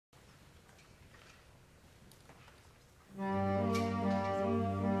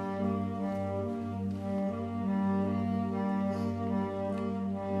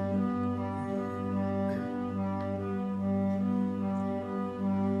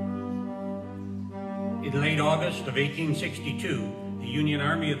In late August of 1862, the Union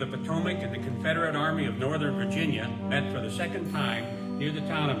Army of the Potomac and the Confederate Army of Northern Virginia met for the second time near the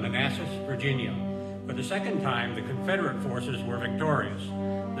town of Manassas, Virginia. For the second time, the Confederate forces were victorious.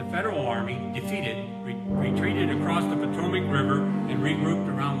 The Federal Army, defeated, retreated across the Potomac River and regrouped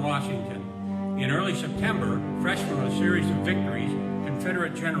around Washington. In early September, fresh from a series of victories,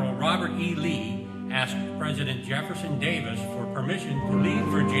 Confederate General Robert E. Lee asked President Jefferson Davis for permission to leave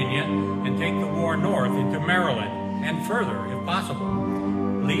Virginia and take the war north into Maryland, and further, if possible.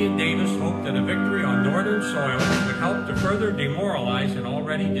 Lee and Davis hoped that a victory on northern soil would help to further demoralize an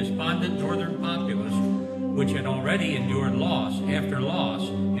already despondent northern populace, which had already endured loss after loss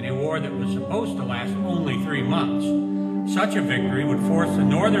in a war that was supposed to last only 3 months. Such a victory would force the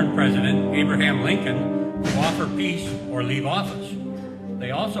northern president, Abraham Lincoln, to offer peace or leave office. They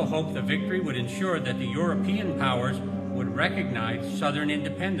also hoped the victory would ensure that the European powers would recognize Southern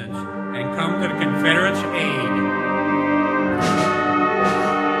independence and come to the Confederates' aid.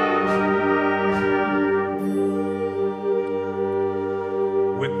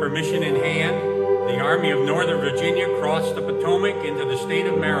 With permission in hand, the Army of Northern Virginia crossed the Potomac into the state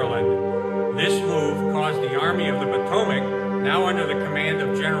of Maryland. This move caused the Army of the Potomac, now under the command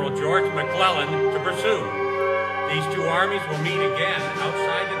of General George McClellan, to pursue. These two armies will meet again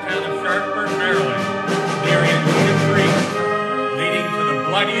outside the town of Sharpsburg, Maryland, near Antietam Creek, leading to the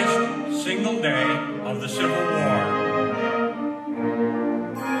bloodiest single day of the Civil War.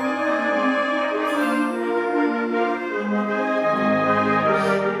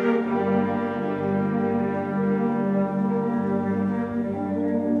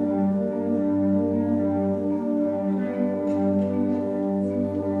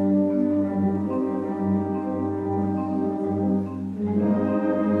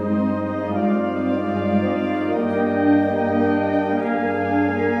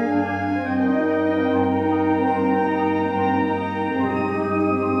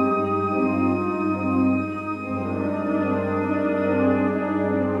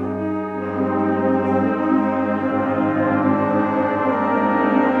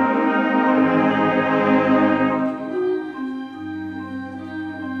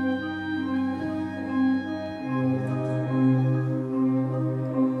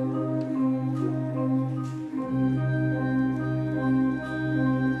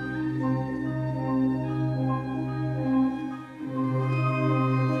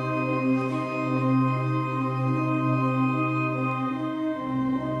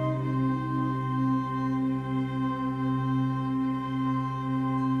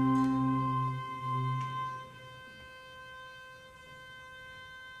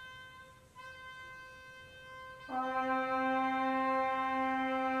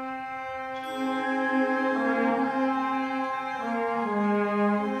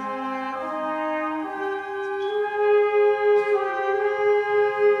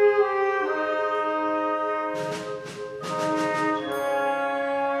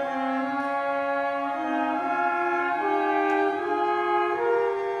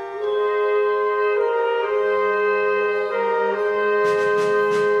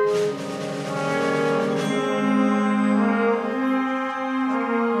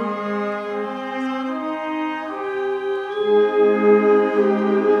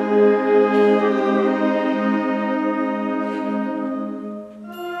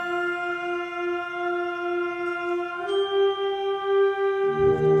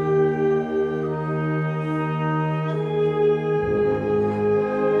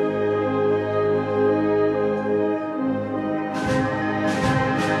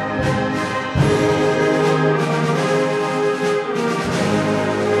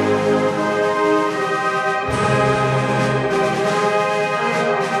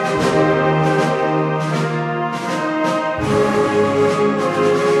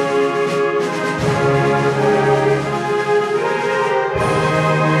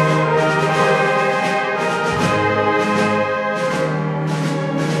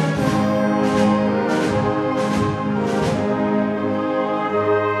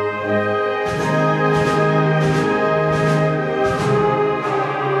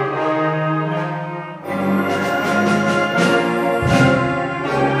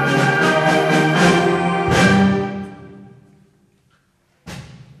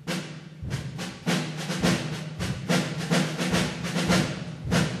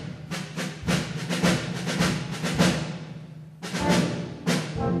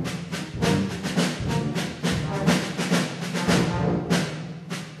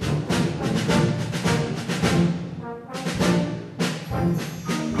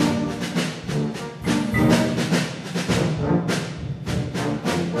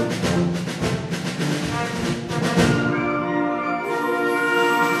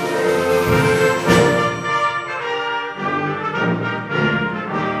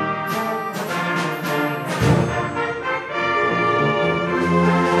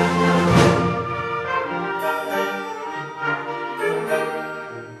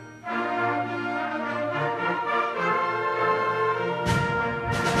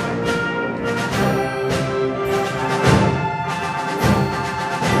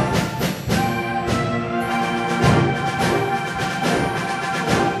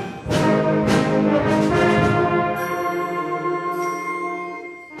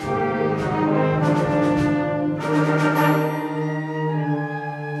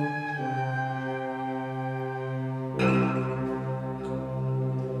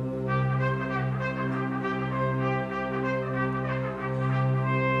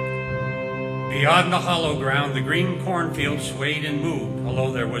 Beyond the hollow ground, the green cornfield swayed and moved,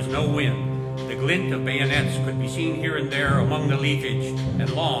 although there was no wind. The glint of bayonets could be seen here and there among the leafage, and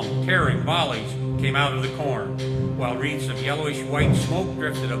long, tearing volleys came out of the corn, while wreaths of yellowish-white smoke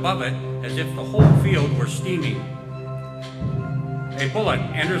drifted above it as if the whole field were steaming. A bullet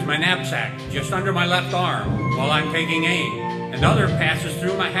enters my knapsack just under my left arm while I'm taking aim. Another passes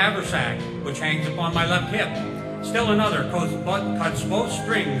through my haversack, which hangs upon my left hip. Still another cuts both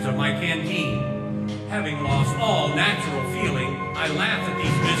strings of my canteen. Having lost all natural feeling, I laugh at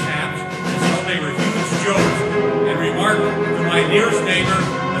these mishaps as though they were huge jokes, and remark to my nearest neighbor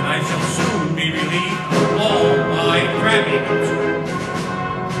that I shall soon be relieved of all my crabbiness.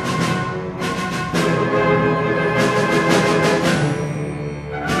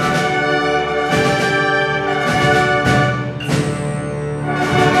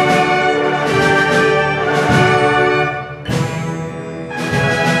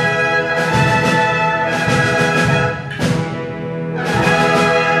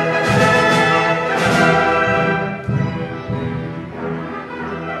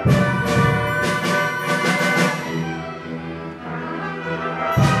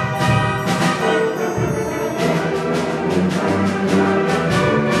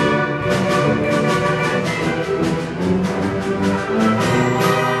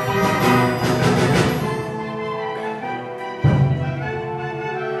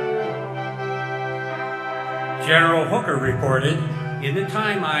 Reported, in the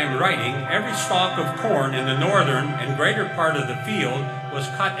time I'm writing, every stalk of corn in the northern and greater part of the field was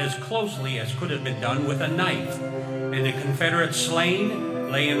cut as closely as could have been done with a knife, and the Confederate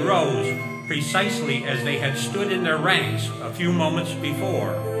slain lay in rows precisely as they had stood in their ranks a few moments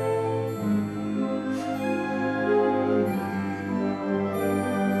before.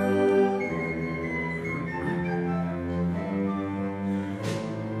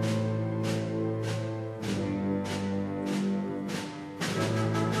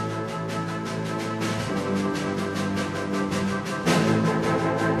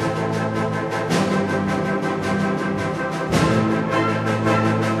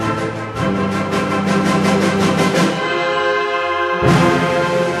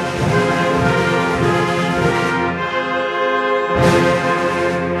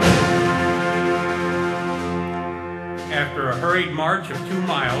 March of 2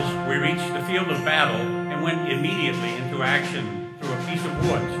 miles, we reached the field of battle and went immediately into action through a piece of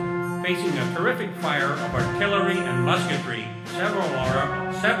woods. Facing a terrific fire of artillery and musketry, several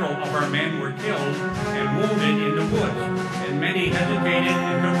of our men were killed and wounded in the woods, and many hesitated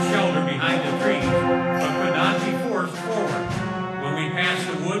and took shelter behind the trees, but could not be forced forward. When we passed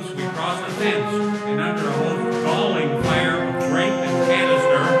the woods, we crossed a fence, and under a most galling fire of grape and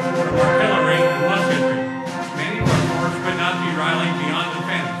canister from artillery and musketry, could not be rallied beyond the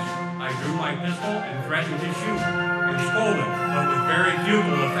fence. I drew my pistol and threatened to shoot, and scolded, but with very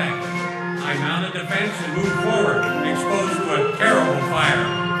futile effect. I mounted the fence and moved forward, exposed to a terrible fire,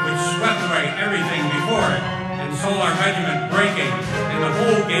 which swept away everything before it, and saw our regiment breaking, and the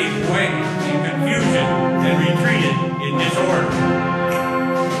whole gave way in confusion and retreated in disorder.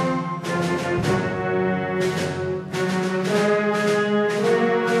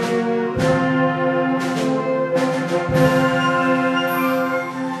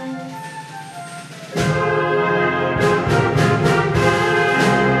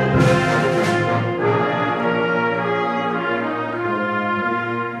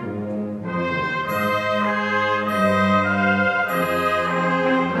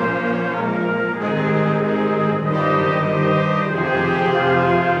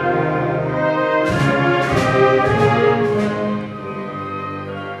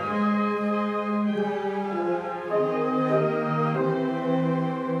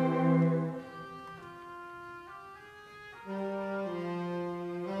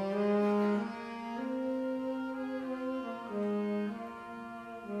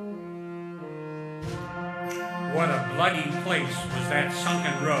 What a bloody place was that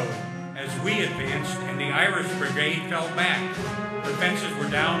sunken road as we advanced and the Irish Brigade fell back. The fences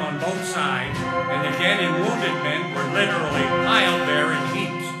were down on both sides, and the dead and wounded men were literally piled there in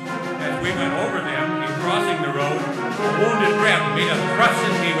heaps. As we went over them in crossing the road, a wounded Reb made a thrust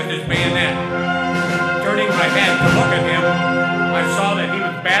at me with his bayonet. Turning my head to look at him, I saw that he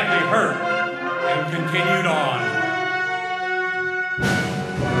was badly hurt and continued on.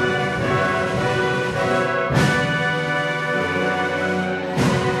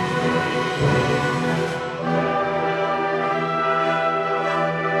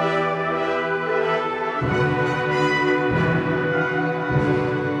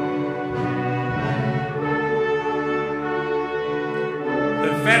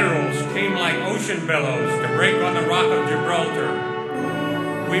 ocean billows to break on the rock of Gibraltar.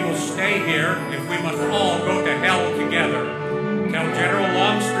 We will stay here if we must all go to hell together. Tell General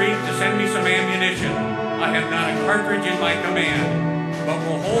Longstreet to send me some ammunition. I have not a cartridge in my command, but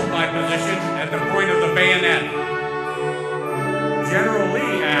will hold my position at the point of the bayonet. General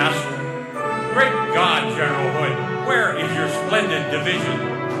Lee asked, "Great God, General Hood, where is your splendid division?"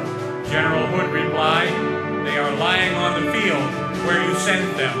 General Hood replied, "They are lying on the field where you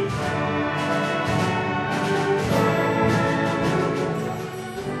sent them."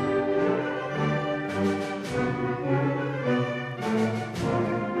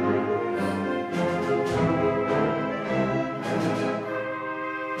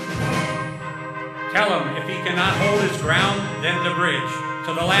 Tell him if he cannot hold his ground, then the bridge.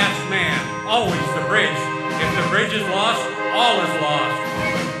 To the last man, always the bridge. If the bridge is lost, all is lost.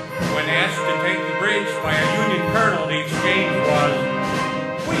 When asked to take the bridge by a Union colonel, the exchange was,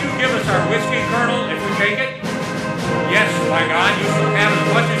 "Will you give us our whiskey, Colonel, if we take it?" "Yes, by God, you shall have as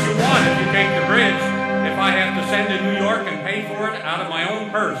much as you want if you take the bridge. If I have to send to New York and pay for it out of my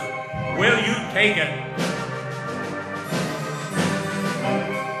own purse, will you take it?"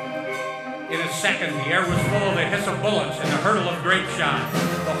 In a second, the air was full of the hiss of bullets and the hurtle of grape shot.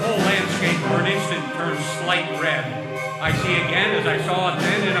 The whole landscape for an instant turned slight red. I see again, as I saw it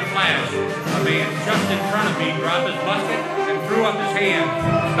then in a flash, a man just in front of me drop his musket and threw up his hand,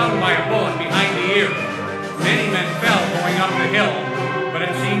 stung by a bullet behind the ear. Many men fell going up the hill, but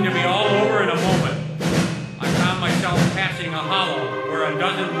it seemed to be all over in a moment. I found myself passing a hollow where a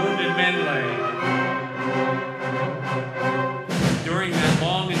dozen wounded men lay. During that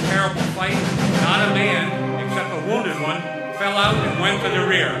long and terrible fight, not a man, except a wounded one, fell out and went to the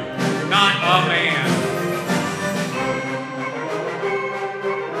rear. Not a man.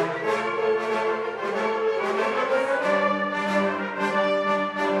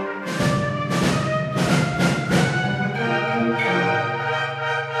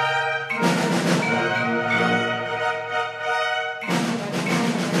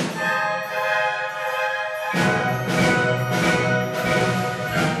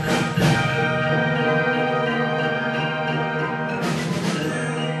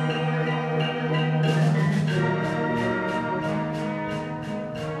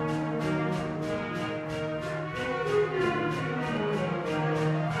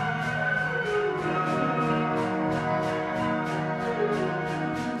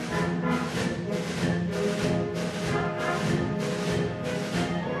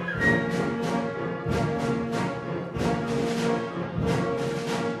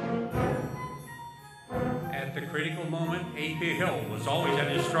 Critical moment, A.P. Hill was always at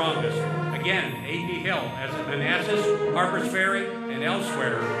his strongest. Again, A.P. Hill, as at Manassas, Harper's Ferry, and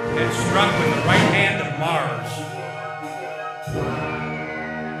elsewhere, had struck with the right hand of Mars.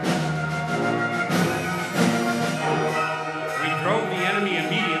 We drove the enemy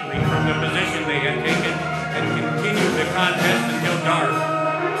immediately from the position they had taken and continued the contest until dark,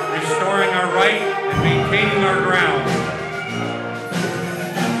 restoring our right and maintaining our ground.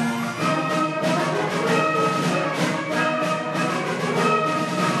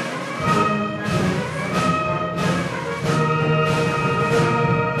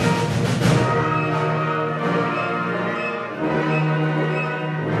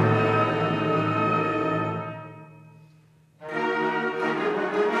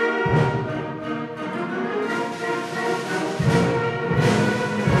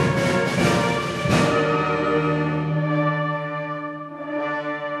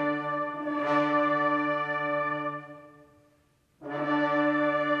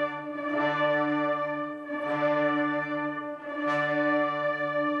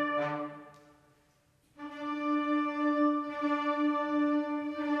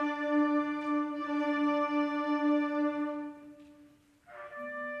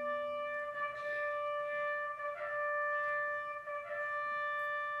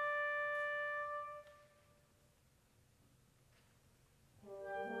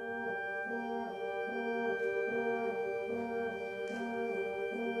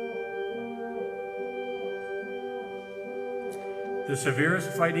 The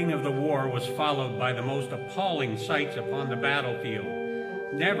severest fighting of the war was followed by the most appalling sights upon the battlefield.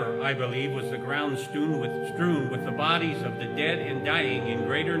 Never, I believe, was the ground strewn with the bodies of the dead and dying in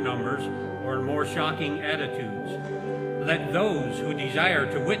greater numbers or in more shocking attitudes. Let those who desire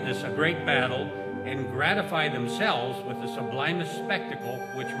to witness a great battle and gratify themselves with the sublimest spectacle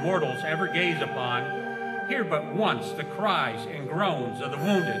which mortals ever gaze upon, hear but once the cries and groans of the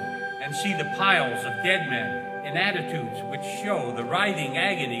wounded and see the piles of dead men in attitudes which show the writhing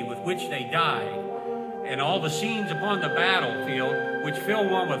agony with which they died, and all the scenes upon the battlefield which fill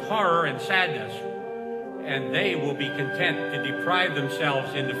one with horror and sadness, and they will be content to deprive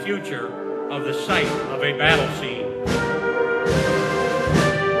themselves in the future of the sight of a battle scene.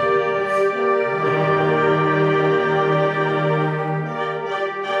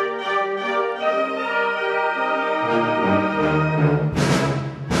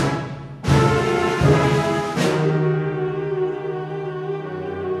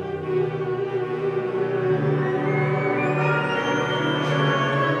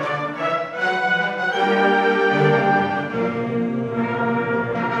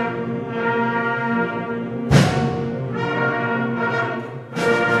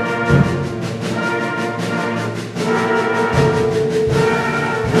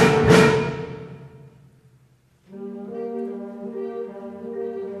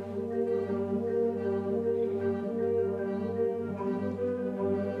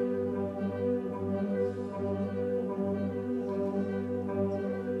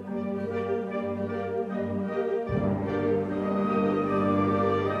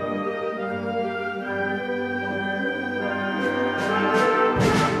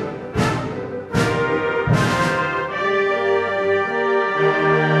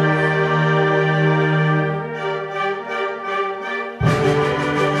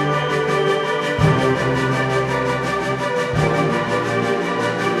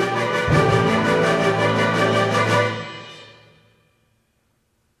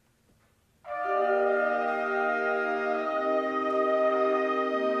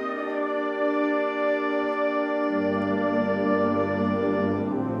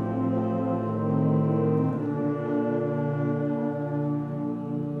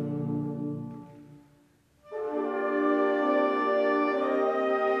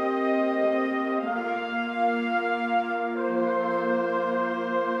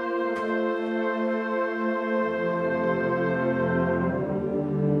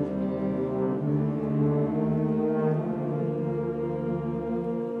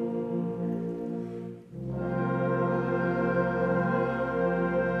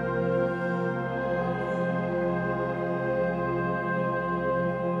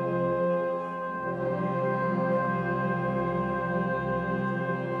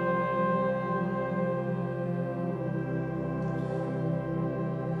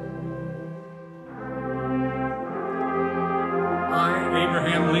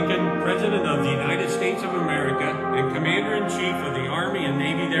 Lincoln, President of the United States of America and Commander-in-Chief of the Army and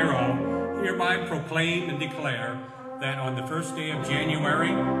Navy thereof, hereby proclaim and declare that on the first day of January,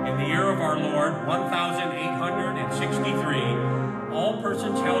 in the year of our Lord, 1863, all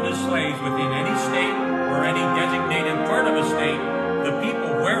persons held as slaves within any state or any designated part of a state, the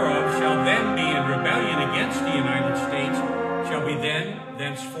people whereof shall then be in rebellion against the United States, shall be then,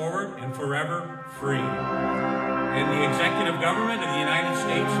 thenceforward, and forever free. And the executive government of the United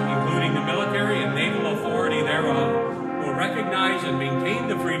States, including the military and naval authority thereof, will recognize and maintain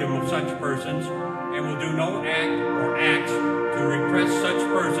the freedom of such persons, and will do no act or acts to repress such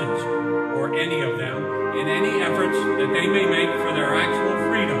persons, or any of them, in any efforts that they may make for their actual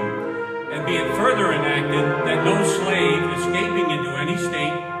freedom. And be it further enacted that no slave escaping into any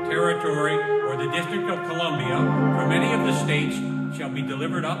state, territory, or the District of Columbia from any of the states shall be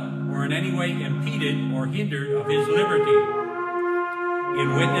delivered up or in any way impeded or hindered of his liberty.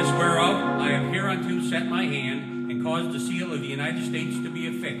 In witness whereof I have hereunto set my hand and caused the seal of the United States to be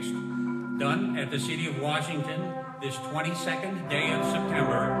affixed. Done at the city of Washington this 22nd day of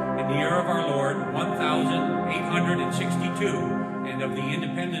September in the year of our Lord 1862, and of the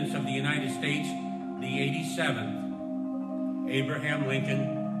independence of the United States the 87th. Abraham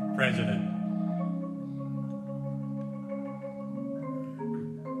Lincoln, President.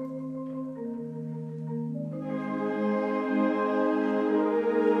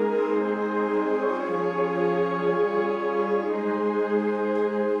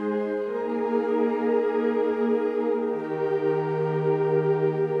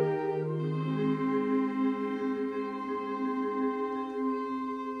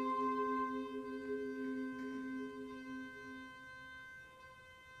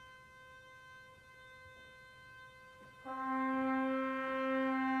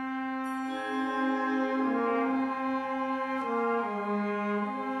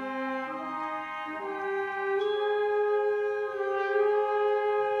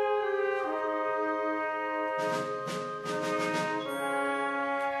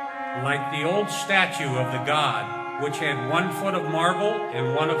 Like the old statue of the god, which had 1 foot of marble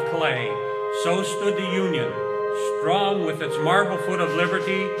and 1 of clay, so stood the Union, strong with its marble foot of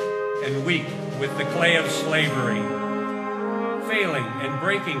liberty and weak with the clay of slavery. Failing and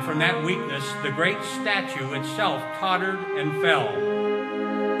breaking from that weakness, the great statue itself tottered and fell.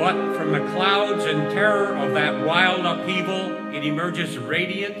 But from the clouds and terror of that wild upheaval, it emerges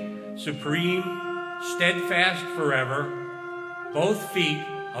radiant, supreme, steadfast forever, both feet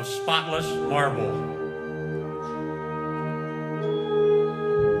of spotless marble.